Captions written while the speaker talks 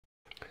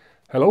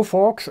Hello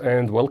folks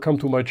and welcome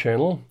to my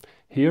channel.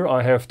 Here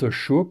I have the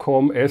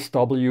Surecom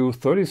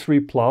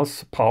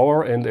SW-33Plus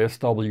Power and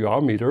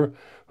SWR meter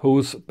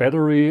whose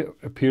battery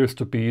appears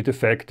to be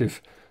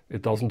defective.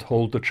 It doesn't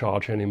hold the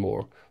charge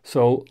anymore.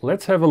 So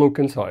let's have a look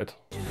inside.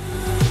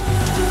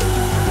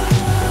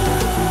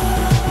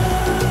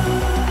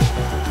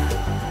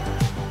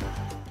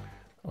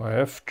 I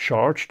have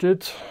charged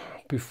it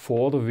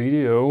before the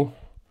video,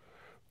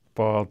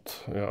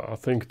 but yeah, I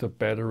think the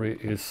battery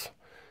is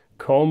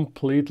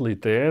completely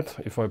dead.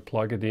 If I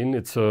plug it in,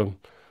 it's a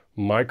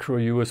micro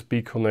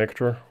USB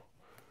connector,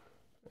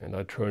 and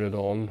I turn it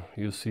on,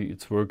 you see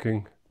it's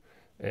working,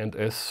 and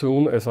as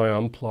soon as I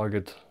unplug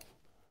it,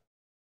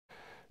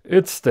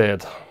 it's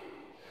dead.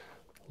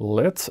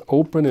 Let's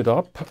open it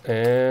up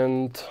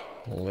and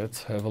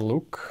let's have a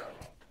look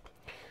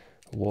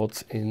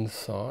what's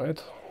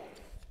inside.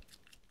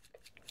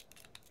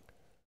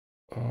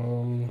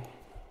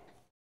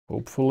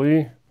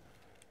 Hopefully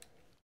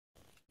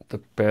the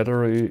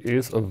battery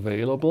is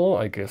available.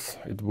 I guess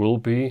it will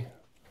be,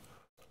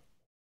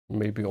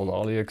 maybe on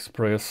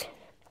AliExpress.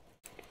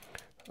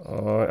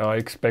 I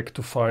expect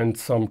to find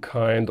some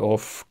kind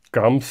of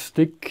gum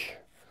stick,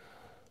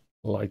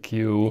 like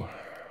you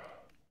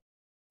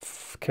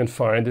can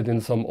find it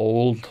in some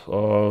old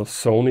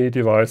Sony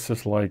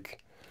devices, like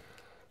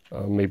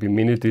maybe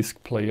mini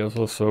disc players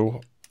or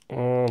so.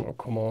 Oh,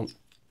 come on.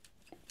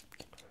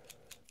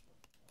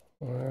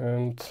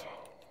 And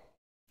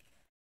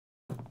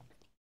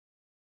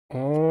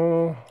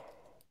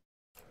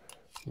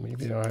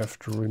maybe I have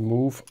to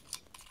remove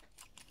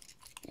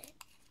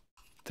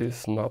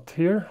this nut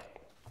here.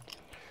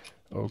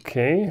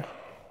 Okay.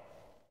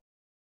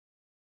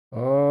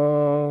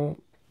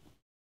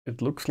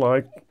 It looks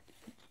like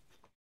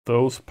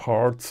those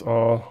parts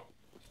are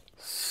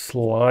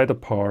slide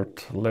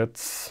apart.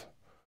 Let's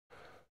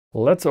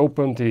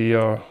open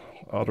the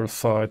other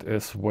side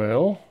as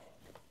well.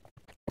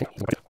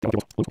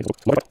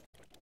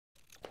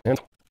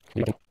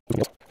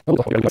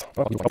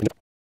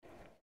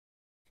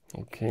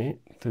 Okay,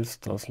 this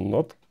does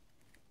not.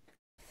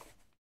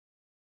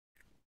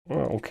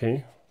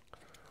 Okay,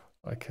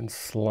 I can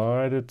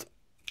slide it.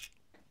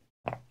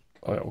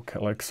 Okay,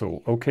 like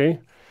so. Okay,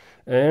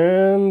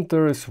 and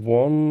there is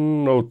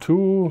one, no,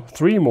 two,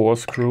 three more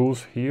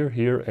screws here,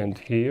 here, and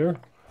here.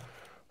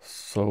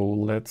 So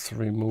let's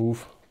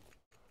remove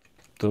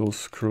those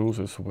screws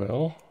as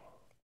well.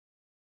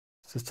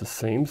 Is this the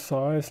same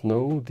size?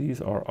 No,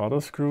 these are other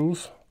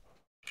screws.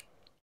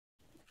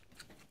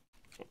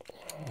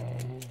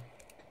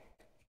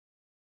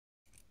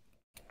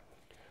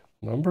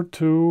 Number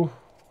 2,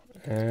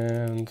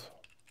 and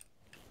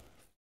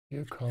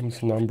here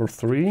comes number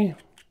 3.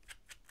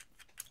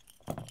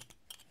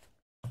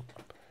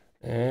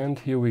 And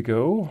here we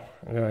go.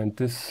 And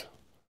this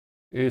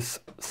is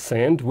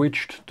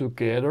sandwiched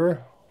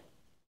together,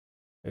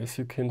 as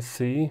you can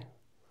see.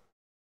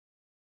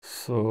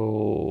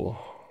 So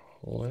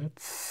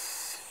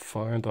let's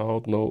find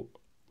out. No,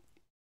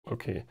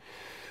 okay.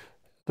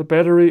 The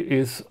battery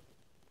is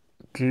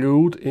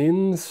glued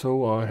in,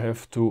 so I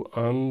have to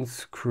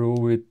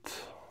unscrew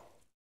it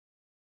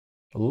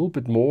a little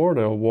bit more.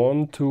 There are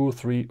 1, 2,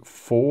 3,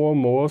 4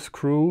 more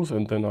screws,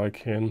 and then I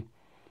can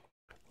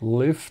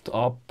lift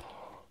up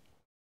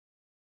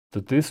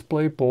the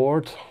display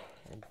board.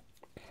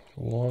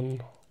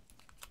 1,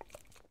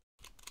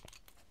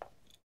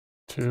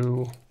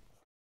 2,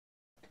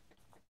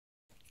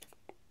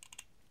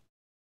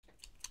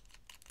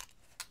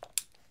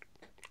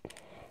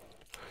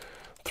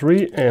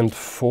 3 and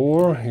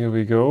 4. Here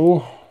we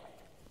go.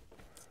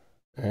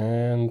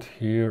 And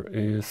here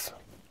is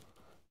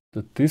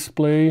the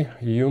display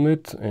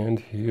unit, and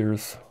here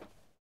is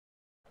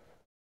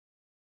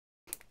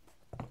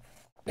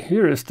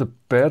the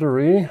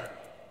battery,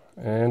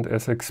 and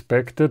as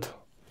expected,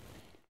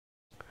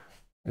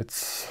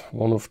 it's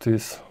one of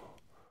these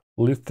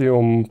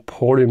lithium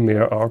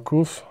polymer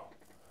accus,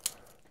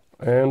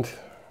 and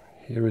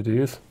here it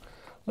is.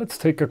 Let's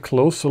take a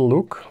closer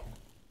look.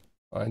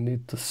 I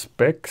need the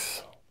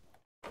specs.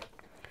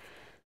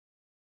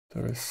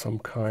 There is some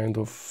kind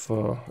of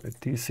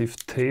adhesive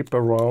tape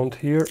around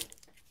here.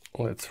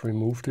 Let's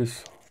remove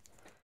this.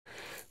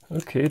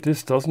 Okay,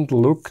 this doesn't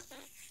look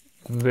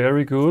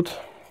very good.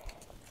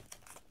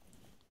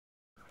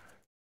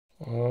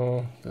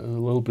 There's a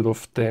little bit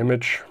of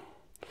damage.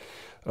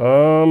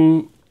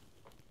 Here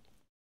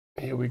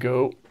we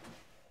go.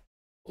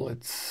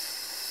 Let's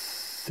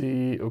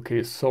see.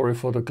 Okay, sorry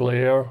for the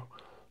glare.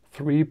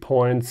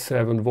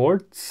 3.7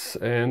 volts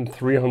and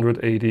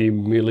 380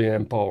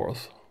 milliamp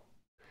hours.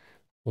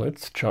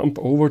 Let's jump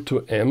over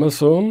to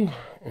Amazon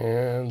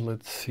and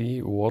let's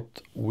see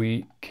what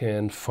we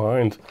can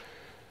find.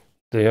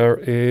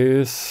 There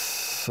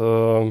is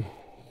a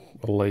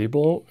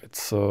label.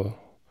 It's a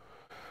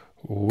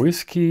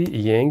Whiskey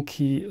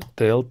Yankee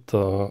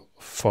Delta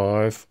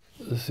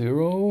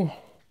 50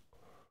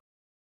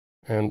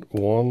 and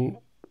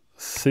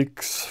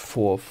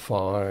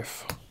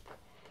 1645.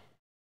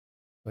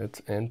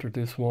 Let's enter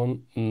this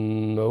one.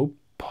 Nope.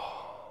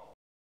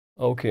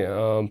 Okay,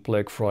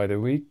 Black Friday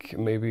week.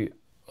 Maybe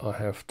I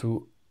have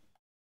to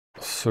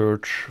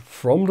search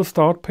from the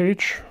start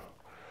page.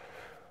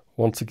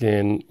 Once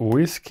again,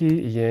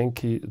 Whiskey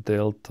Yankee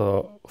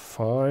Delta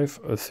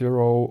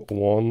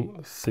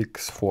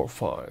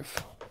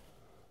 501645.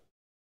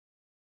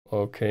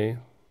 Okay.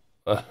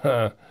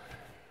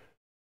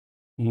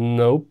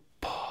 Nope.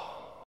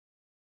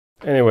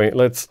 Anyway,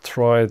 let's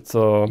try it.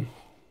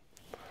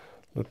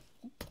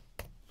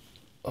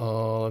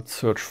 Let's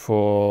search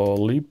for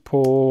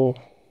LiPo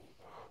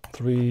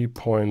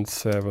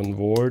 3.7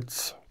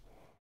 volts,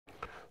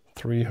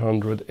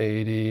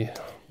 380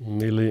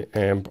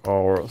 milliamp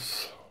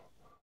hours.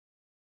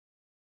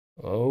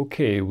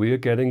 Okay, we're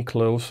getting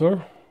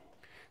closer.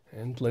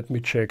 And let me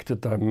check the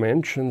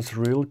dimensions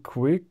real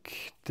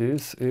quick.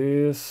 This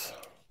is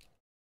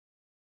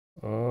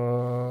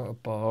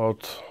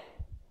about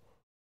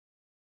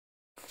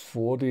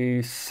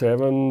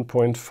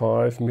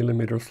 47.5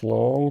 millimeters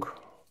long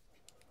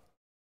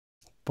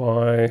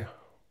by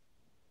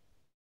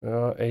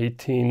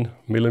 18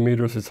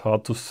 millimeters. It's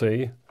hard to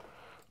say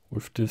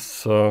with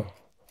this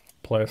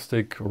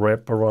plastic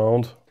wrap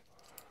around.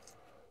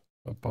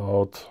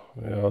 About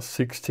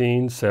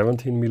 16,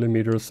 17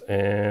 millimeters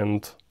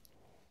and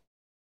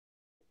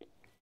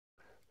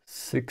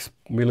 6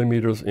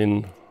 millimeters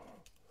in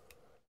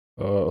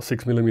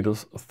 6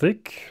 millimeters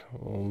thick,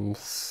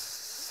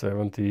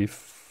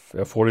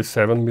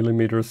 47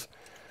 millimeters.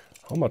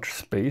 How much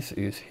space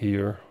is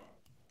here?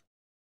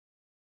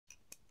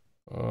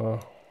 I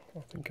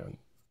think I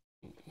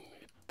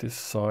need this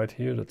side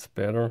here, that's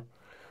better.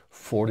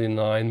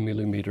 49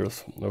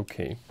 millimeters.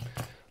 Okay,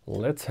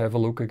 let's have a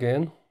look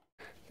again.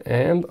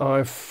 And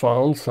I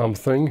found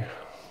something,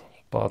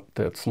 but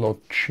that's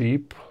not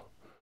cheap.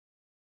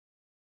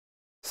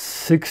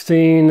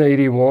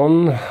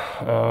 1681,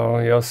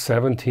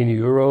 17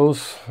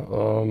 euros,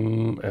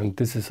 and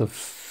this is a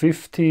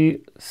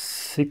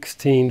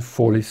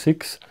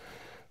 501646,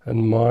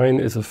 and mine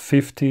is a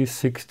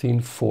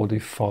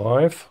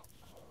 501645.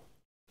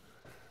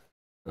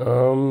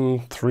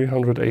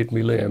 308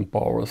 milliamp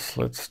hours.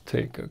 Let's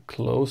take a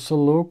closer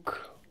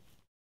look.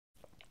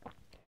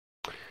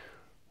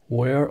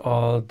 Where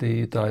are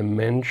the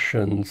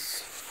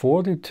dimensions?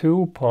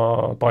 42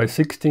 by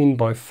 16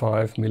 by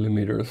 5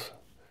 millimeters.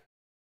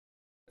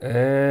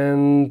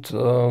 And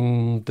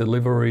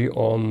delivery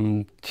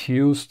on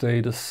Tuesday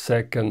the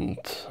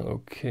 2nd.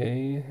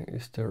 Okay,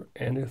 is there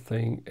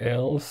anything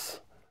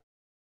else?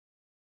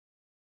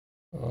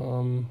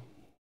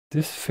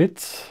 This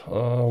fits.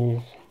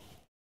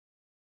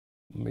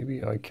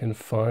 Maybe I can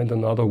find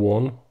another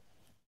one.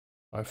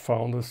 I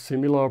found a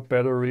similar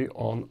battery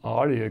on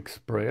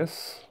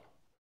AliExpress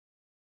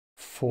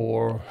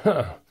for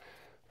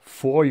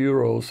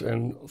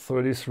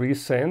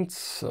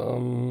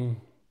 €4.33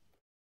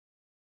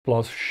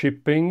 plus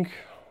shipping,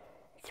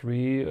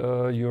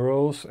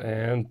 €3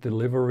 and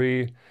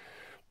delivery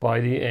by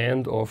the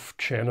end of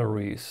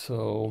January.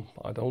 So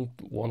I don't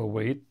want to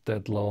wait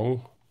that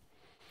long.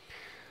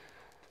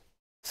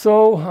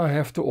 So I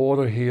have to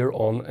order here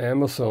on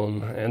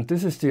Amazon, and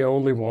this is the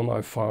only one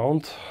I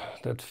found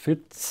that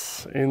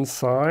fits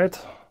inside.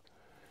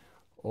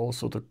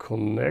 Also the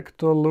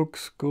connector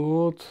looks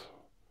good.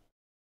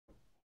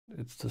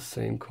 It's the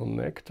same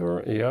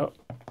connector, yeah.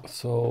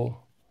 So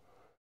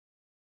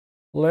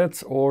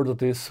let's order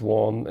this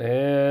one,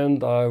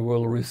 and I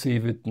will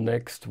receive it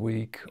next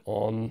week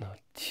on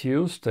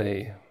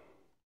Tuesday.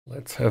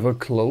 Let's have a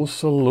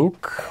closer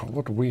look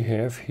what we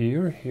have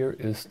here. Here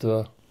is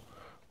the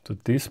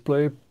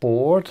display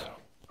board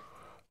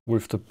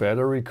with the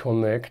battery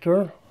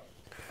connector,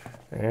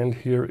 and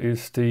here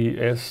is the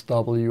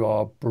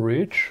SWR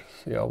bridge.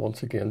 Yeah,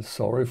 once again,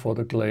 sorry for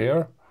the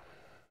glare.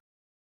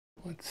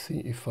 Let's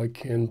see if I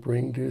can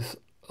bring this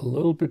a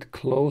little bit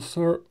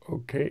closer.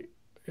 Okay,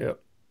 yeah,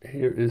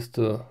 here is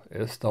the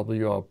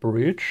SWR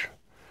bridge,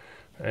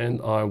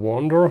 and I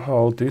wonder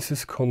how this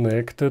is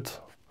connected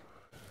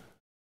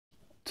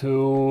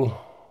to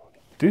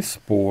this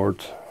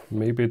board.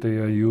 Maybe they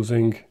are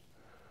using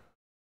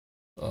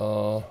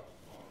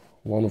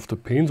one of the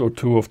pins or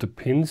two of the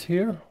pins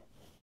here.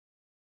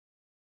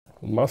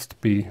 Must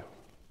be.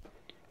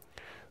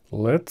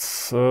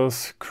 Let's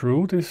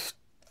screw this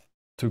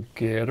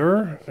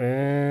together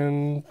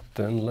and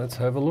then let's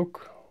have a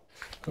look.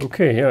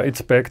 Okay, yeah,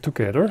 it's back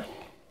together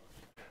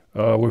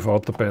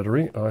without the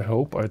battery. I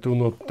hope I do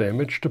not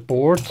damage the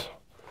board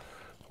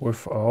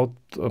without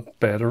a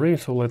battery.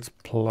 So let's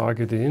plug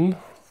it in.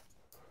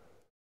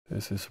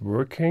 This is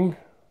working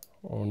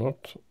or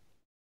not.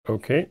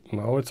 Okay,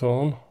 now it's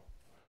on.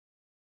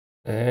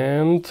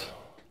 And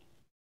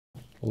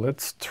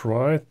let's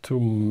try to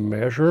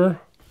measure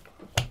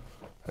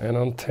an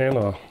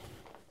antenna.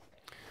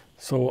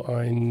 So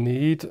I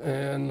need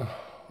an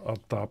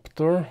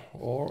adapter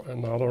or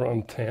another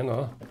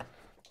antenna.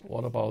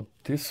 What about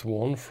this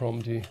one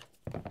from the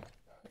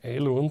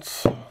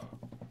Aluns?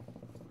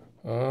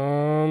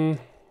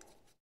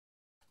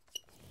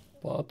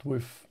 But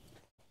with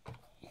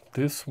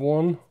this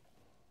one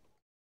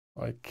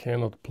I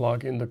cannot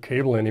plug in the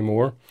cable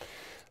anymore.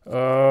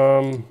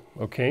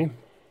 Okay.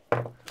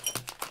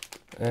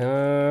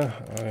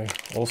 I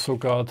also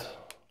got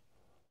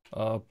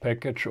a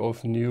package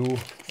of new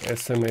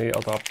SMA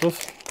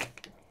adapters.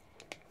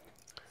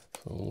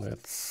 So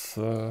let's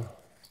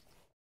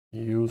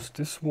use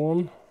this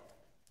one.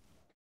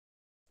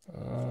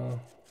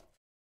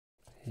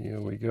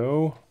 Here we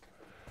go.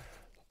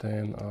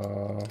 Then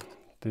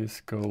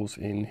this goes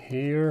in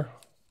here.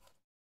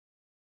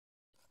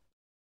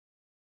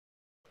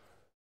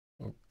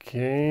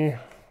 Okay.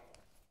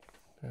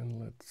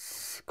 And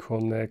let's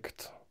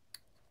connect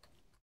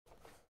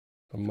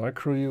the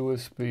micro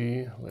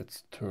USB.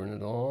 Let's turn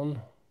it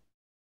on.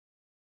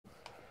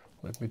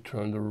 Let me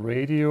turn the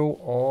radio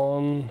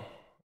on.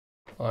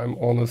 I'm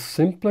on a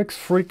simplex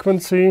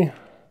frequency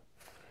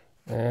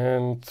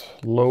and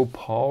low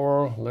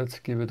power. Let's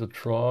give it a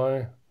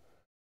try.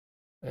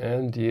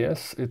 And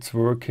yes, it's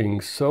working.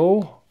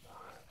 So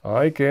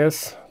I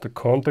guess the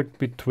contact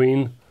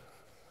between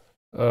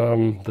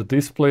the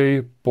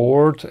display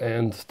board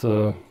and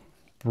the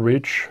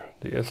bridge,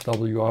 the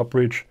SWR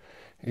bridge,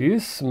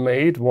 is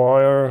made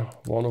via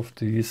one of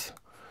these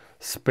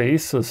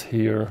spacers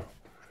here.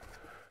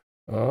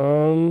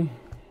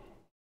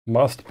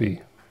 Must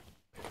be.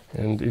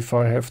 And if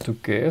I have to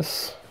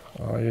guess,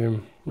 I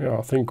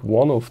think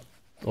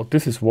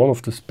this is one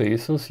of the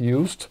spacers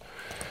used.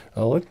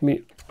 Let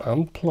me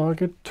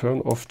unplug it, turn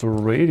off the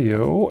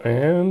radio,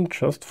 and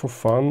just for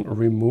fun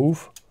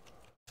remove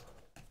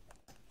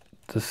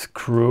the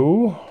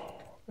screw.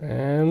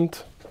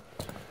 And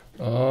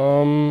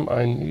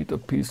I need a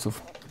piece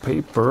of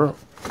paper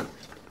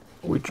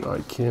which I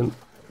can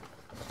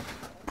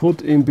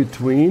put in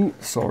between.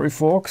 Sorry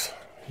folks,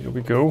 here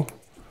we go.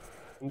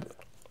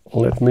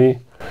 Let me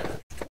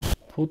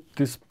put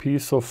this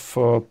piece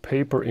of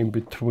paper in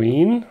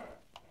between,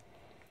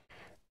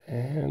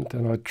 and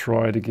then I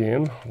try it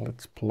again.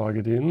 Let's plug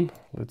it in,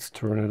 let's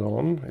turn it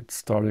on. It's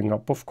starting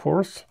up, of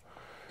course,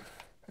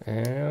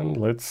 and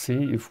let's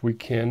see if we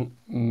can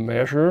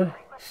measure.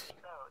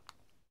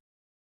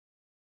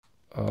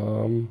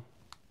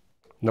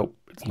 Nope,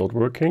 it's not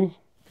working.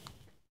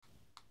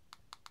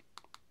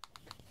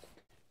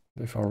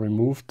 If I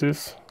remove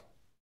this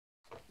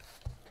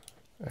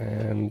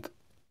and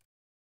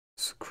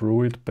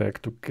screw it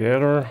back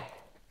together,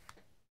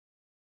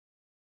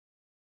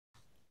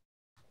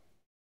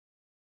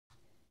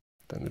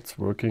 then it's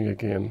working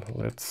again.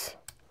 Let's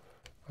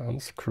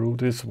unscrew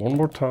this one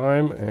more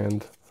time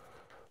and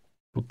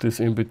put this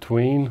in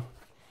between.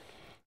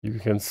 You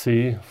can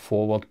see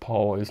forward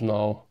power is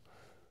now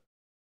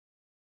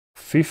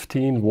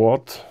 15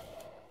 watt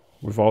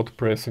without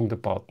pressing the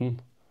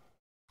button,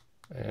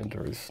 and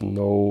there is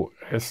no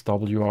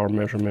SWR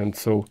measurement.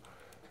 So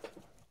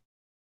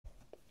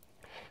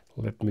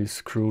let me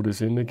screw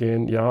this in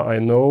again. Yeah, I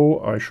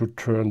know I should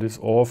turn this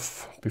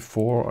off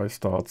before I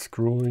start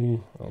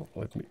screwing.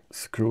 Let me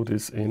screw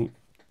this in,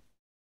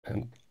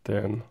 and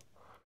then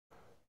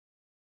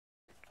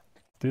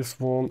this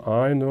one,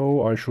 I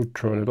know I should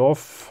turn it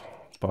off,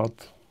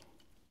 but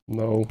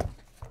no.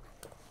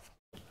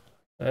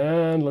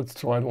 And let's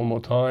try it one more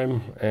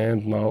time,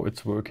 and now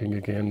it's working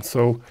again.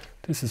 So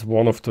this is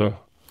one of the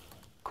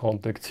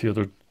contacts here,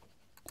 the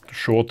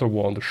shorter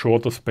one, the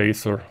shorter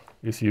spacer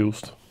is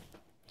used.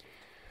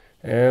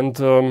 And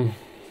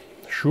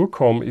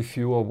Surecom, if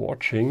you are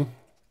watching,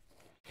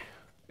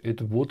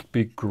 it would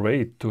be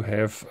great to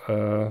have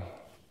the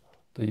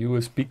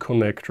USB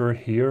connector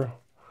here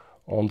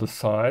on the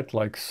side,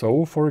 like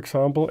so, for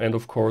example, and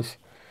of course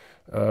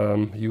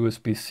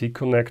USB-C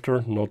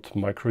connector, not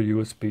micro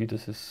USB.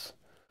 This is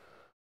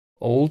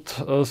old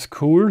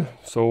school,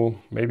 so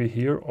maybe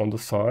here on the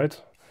side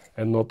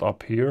and not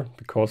up here,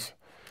 because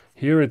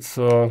here it's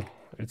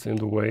in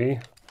the way.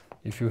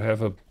 If you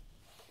have a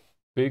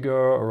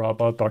bigger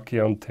rubber ducky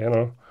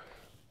antenna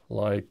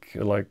like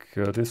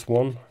this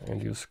one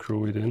and you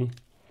screw it in,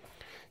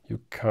 you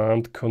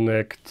can't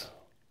connect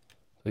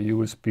the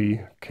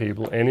USB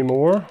cable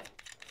anymore.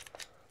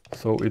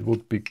 So it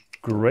would be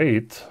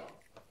great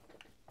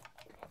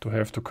to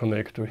have the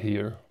connector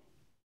here,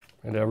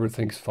 and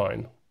everything's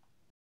fine.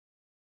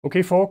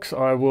 Okay folks,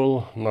 I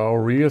will now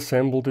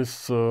reassemble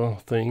this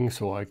thing,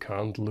 so I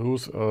can't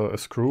lose a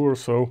screw or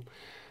so.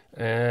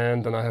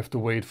 And then I have to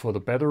wait for the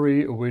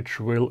battery, which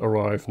will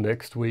arrive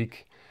next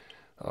week.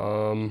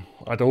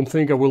 I don't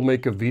think I will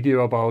make a video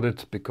about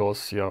it,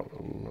 because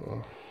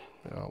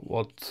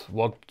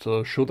what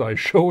should I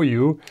show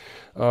you?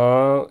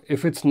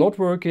 If it's not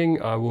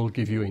working, I will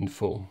give you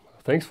info.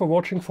 Thanks for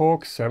watching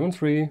folks.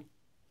 7-3.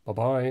 Bye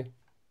bye.